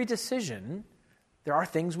every decision, there are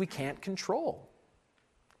things we can't control.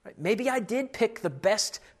 Right? Maybe I did pick the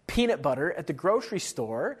best peanut butter at the grocery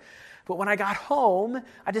store, but when I got home,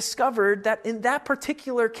 I discovered that in that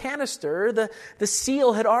particular canister, the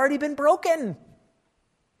seal had already been broken.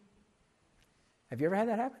 Have you ever had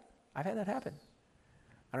that happen? I've had that happen.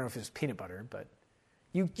 I don't know if it was peanut butter, but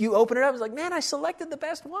you open it up, it's like, man, I selected the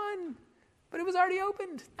best one, but it was already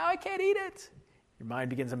opened. Now I can't eat it. Your mind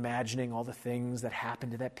begins imagining all the things that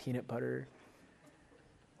happened to that peanut butter.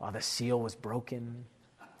 while the seal was broken.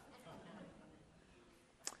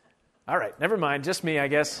 All right, never mind, just me, I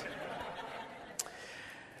guess.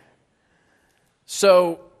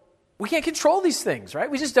 So we can't control these things, right?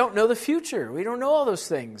 We just don't know the future. We don't know all those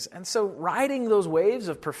things. And so riding those waves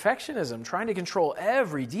of perfectionism, trying to control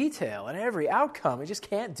every detail and every outcome, we just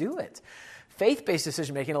can't do it. Faith-based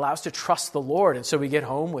decision-making allows us to trust the Lord. And so we get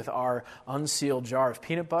home with our unsealed jar of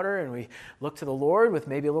peanut butter and we look to the Lord with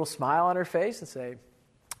maybe a little smile on our face and say,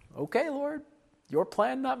 okay, Lord, your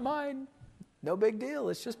plan, not mine. No big deal.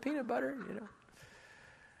 It's just peanut butter,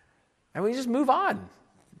 And we just move on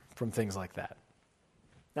from things like that.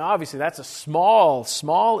 Now, obviously, that's a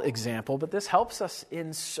small example, but this helps us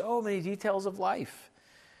in so many details of life.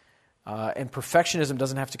 And perfectionism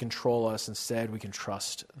doesn't have to control us. Instead, we can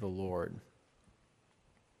trust the Lord.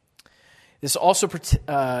 This also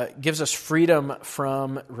gives us freedom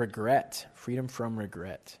from regret. Freedom from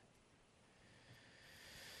regret.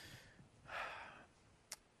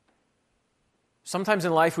 Sometimes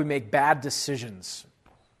in life we make bad decisions.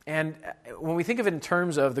 And when we think of it in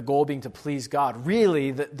terms of the goal being to please God,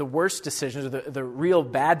 really the worst decisions, or the real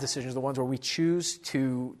bad decisions, are the ones where we choose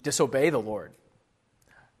to disobey the Lord,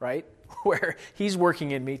 right? Where He's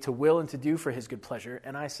working in me to will and to do for His good pleasure,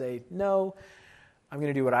 and I say, no, I'm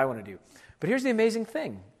going to do what I want to do. But here's the amazing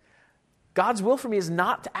thing. God's will for me is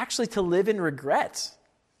not actually to live in regret.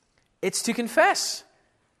 It's to confess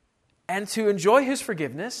and to enjoy His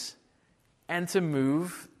forgiveness and to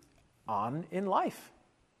move on in life.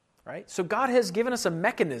 Right? So God has given us a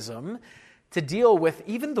mechanism to deal with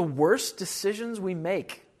even the worst decisions we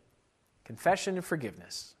make. Confession and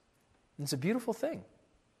forgiveness. And it's a beautiful thing.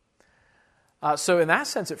 So in that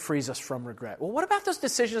sense, it frees us from regret. Well, what about those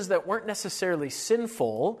decisions that weren't necessarily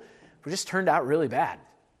sinful, but just turned out really bad?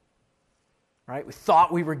 Right? We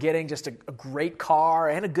thought we were getting just a great car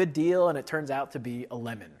and a good deal, and it turns out to be a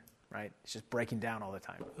lemon. Right? It's just breaking down all the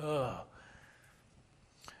time. Ugh.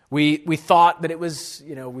 We thought that it was,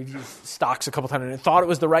 we've used stocks a couple times, and thought it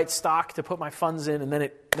was the right stock to put my funds in, and then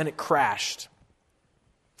it crashed.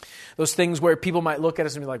 Those things where people might look at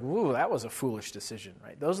us and be like, "Ooh, that was a foolish decision,"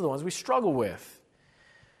 right? Those are the ones we struggle with.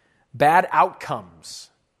 Bad outcomes.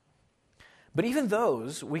 But even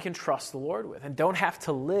those we can trust the Lord with and don't have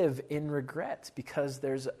to live in regret because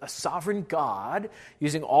there's a sovereign God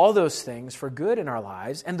using all those things for good in our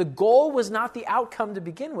lives. And the goal was not the outcome to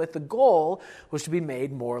begin with. The goal was to be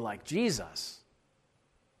made more like Jesus,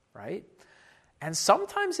 right? And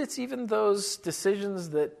sometimes it's even those decisions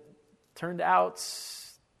that turned out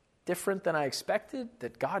different than I expected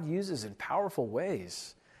that God uses in powerful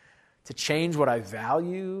ways to change what I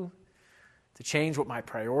value, to change what my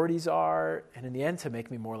priorities are, and in the end, to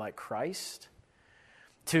make me more like Christ,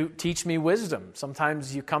 to teach me wisdom.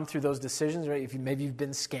 Sometimes you come through those decisions, right? Maybe you've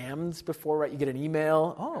been scammed before, right? You get an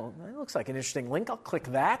email, oh, that looks like an interesting link, I'll click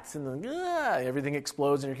that, and then everything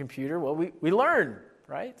explodes in your computer. Well, we learn,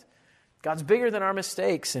 right? God's bigger than our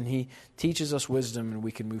mistakes, and He teaches us wisdom, and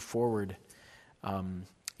we can move forward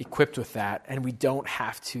equipped with that, and we don't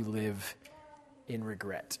have to live in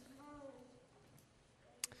regret.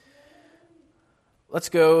 Let's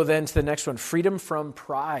go then to the next one, freedom from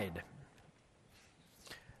pride.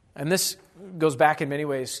 And this goes back in many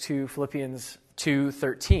ways to Philippians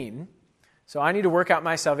 2:13. So I need to work out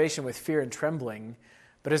my salvation with fear and trembling,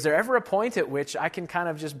 but is there ever a point at which I can kind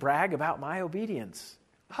of just brag about my obedience?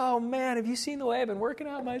 Oh man, have you seen the way I've been working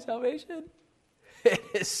out my salvation? It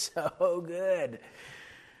is so good.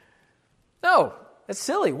 No, that's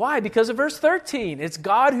silly. Why? Because of verse 13. It's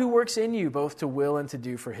God who works in you both to will and to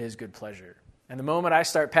do for His good pleasure. And the moment I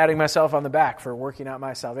start patting myself on the back for working out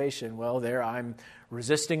my salvation, well, there I'm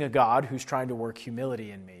resisting a God who's trying to work humility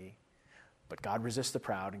in me. But God resists the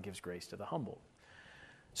proud and gives grace to the humble.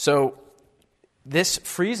 So this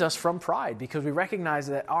frees us from pride because we recognize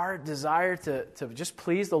that our desire to just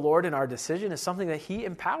please the Lord in our decision is something that He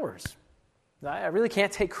empowers. I really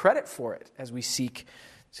can't take credit for it as we seek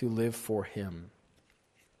to live for Him.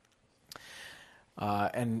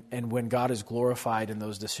 And when God is glorified in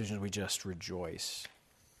those decisions, we just rejoice.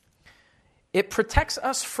 It protects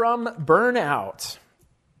us from burnout.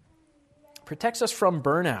 Protects us from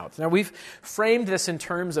burnout. Now, we've framed this in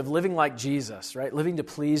terms of living like Jesus, right? Living to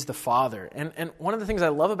please the Father. And one of the things I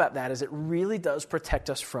love about that is it really does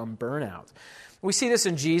protect us from burnout. We see this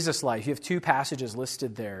in Jesus' life. You have two passages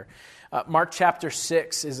listed there. Mark chapter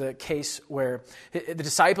 6 is a case where the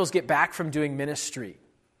disciples get back from doing ministry.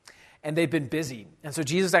 And they've been busy. And so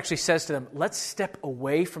Jesus actually says to them, let's step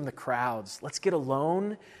away from the crowds. Let's get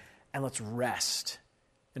alone and let's rest.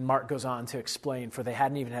 And Mark goes on to explain, for they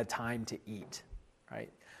hadn't even had time to eat.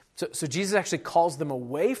 Right? So Jesus actually calls them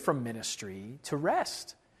away from ministry to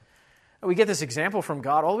rest. And we get this example from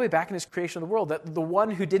God all the way back in his creation of the world, that the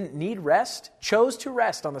one who didn't need rest chose to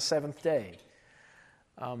rest on the seventh day.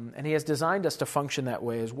 And he has designed us to function that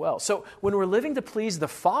way as well. So when we're living to please the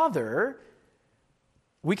Father,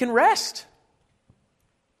 we can rest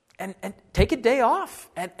and take a day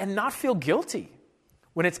off and not feel guilty.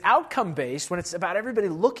 When it's outcome-based, when it's about everybody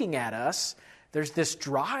looking at us, there's this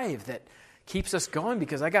drive that keeps us going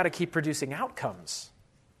because I got to keep producing outcomes.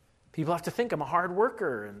 People have to think I'm a hard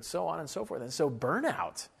worker and so on and so forth. And so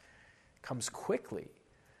burnout comes quickly.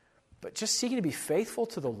 But just seeking to be faithful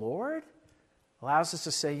to the Lord allows us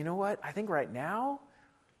to say, you know what? I think right now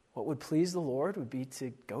what would please the Lord would be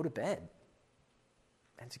to go to bed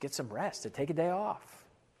and to get some rest, to take a day off.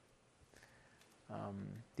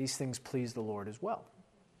 These things please the Lord as well.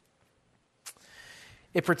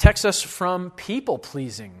 It protects us from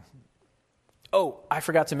people-pleasing. Oh, I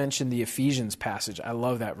forgot to mention the Ephesians passage. I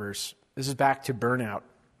love that verse. This is back to burnout.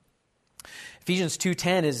 Ephesians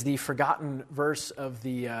 2:10 is the forgotten verse of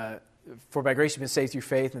the, for by grace you've been saved through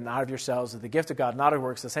faith, and not of yourselves, of the gift of God, not of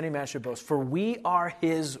works, lest any man should boast. For we are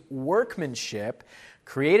his workmanship,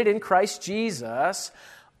 created in Christ Jesus,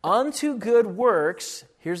 unto good works,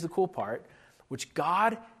 here's the cool part, which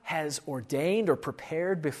God has ordained or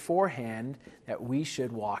prepared beforehand that we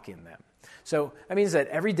should walk in them. So that means that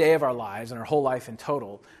every day of our lives and our whole life in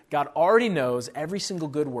total, God already knows every single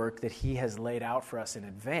good work that he has laid out for us in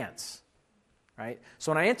advance. Right?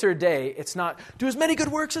 So when I enter a day, it's not do as many good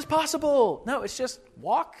works as possible. No, it's just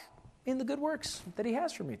walk in the good works that he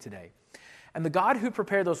has for me today. And the God who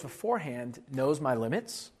prepared those beforehand knows my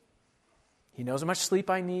limits. He knows how much sleep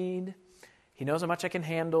I need. He knows how much I can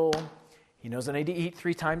handle. He knows I need to eat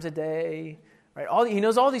 3 times a day. Right? He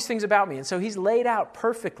knows all these things about me. And so he's laid out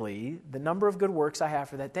perfectly the number of good works I have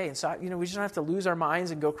for that day. And so, we just don't have to lose our minds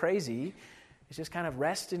and go crazy. It's just kind of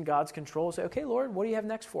rest in God's control. Say, okay, Lord, what do you have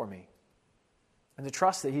next for me? And to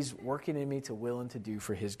trust that he's working in me to will and to do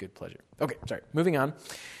for his good pleasure. Okay, sorry. Moving on.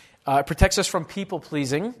 It protects us from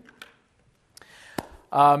people-pleasing.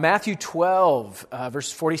 Matthew 12,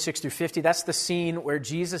 verses 46 through 50. That's the scene where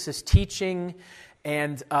Jesus is teaching,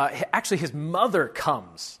 and actually his mother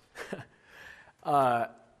comes.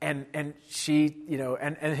 And she,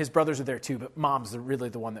 and his brothers are there too, but mom's really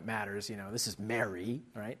the one that matters. This is Mary,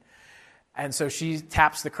 right? And so she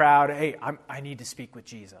taps the crowd. Hey, I need to speak with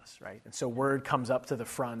Jesus, right? And so word comes up to the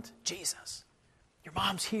front. Jesus, your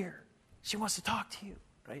mom's here. She wants to talk to you,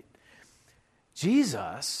 right?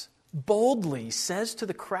 Jesus boldly says to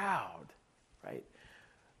the crowd, right?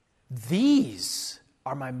 These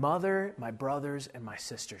are my mother, my brothers, and my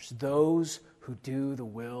sisters, those who do the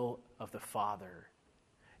will of the Father.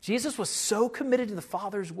 Jesus was so committed to the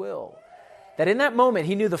Father's will that in that moment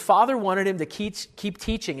he knew the Father wanted him to keep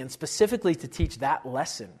teaching, and specifically to teach that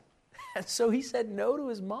lesson. And so he said no to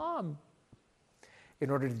his mom in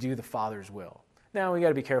order to do the Father's will. Now we got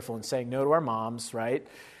to be careful in saying no to our moms, right?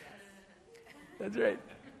 That's right.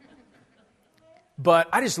 But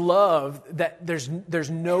I just love that there's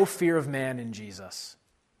no fear of man in Jesus.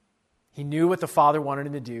 He knew what the Father wanted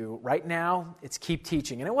him to do. Right now, it's keep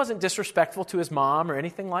teaching. And it wasn't disrespectful to his mom or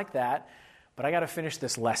anything like that, but I got to finish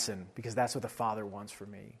this lesson because that's what the Father wants for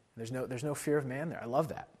me. There's no fear of man there. I love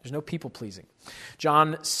that. There's no people-pleasing.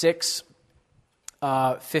 John 6,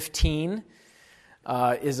 15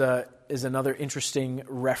 is another interesting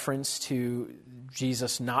reference to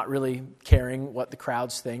Jesus not really caring what the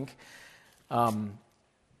crowds think.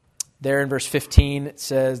 There in verse 15, it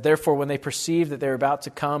says, "Therefore, when they perceived that they were about to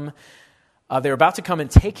come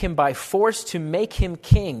and take him by force to make him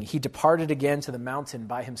king, he departed again to the mountain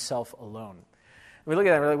by himself alone." We look at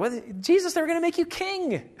that and we're like, what? Jesus, they were going to make you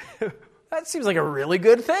king. That seems like a really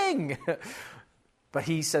good thing. But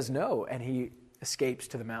he says no, and he escapes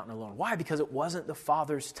to the mountain alone. Why? Because it wasn't the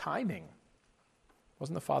Father's timing. It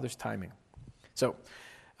wasn't the Father's timing. So,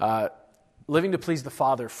 living to please the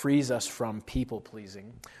Father frees us from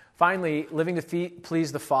people-pleasing. Finally, living to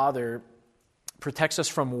please the Father protects us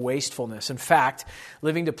from wastefulness. In fact,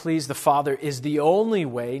 living to please the Father is the only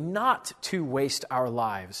way not to waste our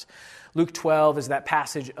lives. Luke 12 is that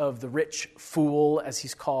passage of the rich fool, as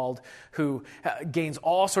he's called, who gains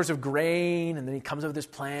all sorts of grain, and then he comes up with this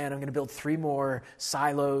plan. I'm going to build 3 more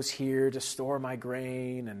silos here to store my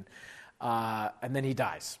grain, and then he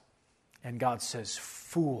dies. And God says,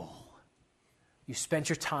 "Fool, you spent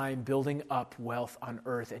your time building up wealth on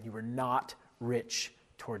earth, and you were not rich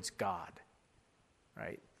towards God."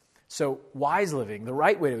 Right? So wise living, the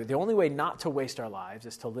right way to live, the only way not to waste our lives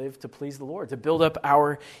is to live to please the Lord, to build up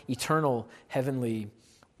our eternal heavenly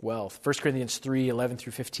wealth. 1 Corinthians 3:11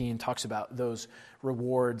 through 15 talks about those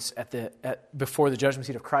rewards before the judgment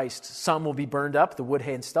seat of Christ. Some will be burned up, the wood,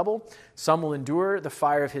 hay, and stubble. Some will endure the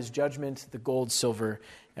fire of his judgment, the gold, silver,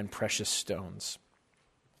 and precious stones.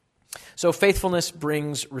 So faithfulness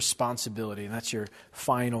brings responsibility, and that's your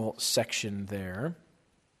final section there.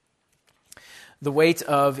 The weight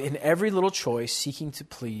of, in every little choice, seeking to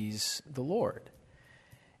please the Lord,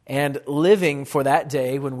 and living for that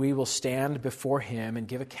day when we will stand before him and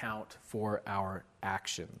give account for our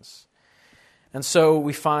actions. And so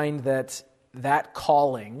we find that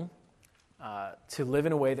calling to live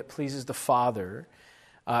in a way that pleases the Father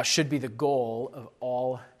should be the goal of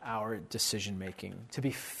all our decision-making, to be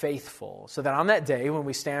faithful, so that on that day when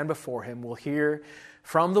we stand before him, we'll hear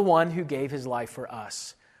from the one who gave his life for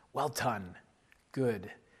us, "Well done,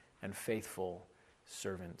 good and faithful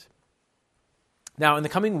servant." Now, in the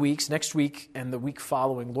coming weeks, next week and the week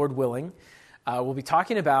following, Lord willing, we'll be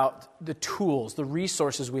talking about the tools, the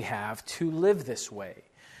resources we have to live this way.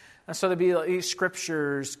 And so there'll be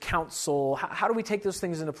scriptures, counsel. How do we take those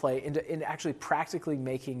things into play, into actually practically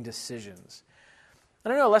making decisions?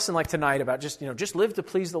 And I know a lesson like tonight about just live to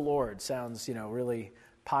please the Lord sounds, really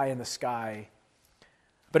pie in the sky.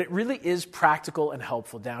 But it really is practical and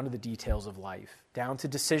helpful down to the details of life, down to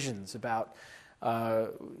decisions about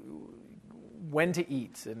when to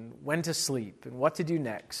eat and when to sleep and what to do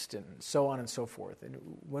next and so on and so forth. And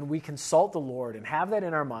when we consult the Lord and have that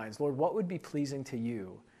in our minds, Lord, what would be pleasing to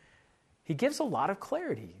you? He gives a lot of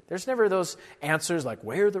clarity. There's never those answers like,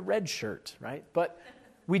 wear the red shirt, right? But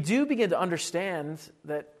we do begin to understand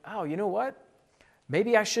that, oh, you know what?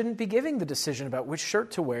 Maybe I shouldn't be giving the decision about which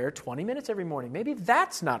shirt to wear 20 minutes every morning. Maybe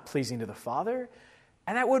that's not pleasing to the Father.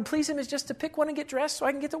 And that would please him is just to pick one and get dressed so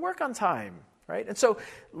I can get to work on time, right? And so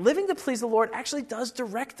living to please the Lord actually does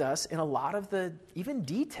direct us in a lot of the even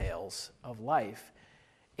details of life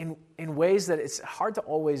in ways that it's hard to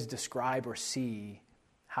always describe or see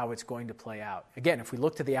how it's going to play out. Again, if we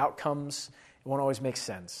look to the outcomes, it won't always make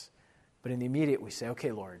sense. But in the immediate, we say,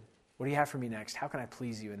 okay, Lord, what do you have for me next? How can I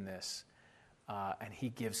please you in this? And he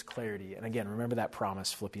gives clarity. And again, remember that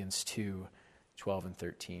promise, Philippians 2:12 and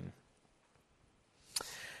 13.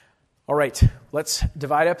 All right, let's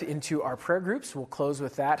divide up into our prayer groups. We'll close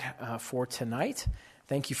with that for tonight.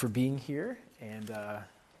 Thank you for being here. And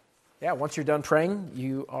once you're done praying,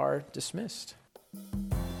 you are dismissed.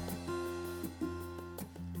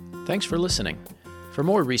 Thanks for listening. For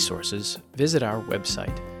more resources, visit our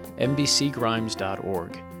website,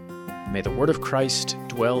 mbcgrimes.org. May the word of Christ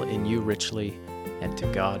dwell in you richly, and to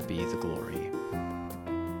God be the glory.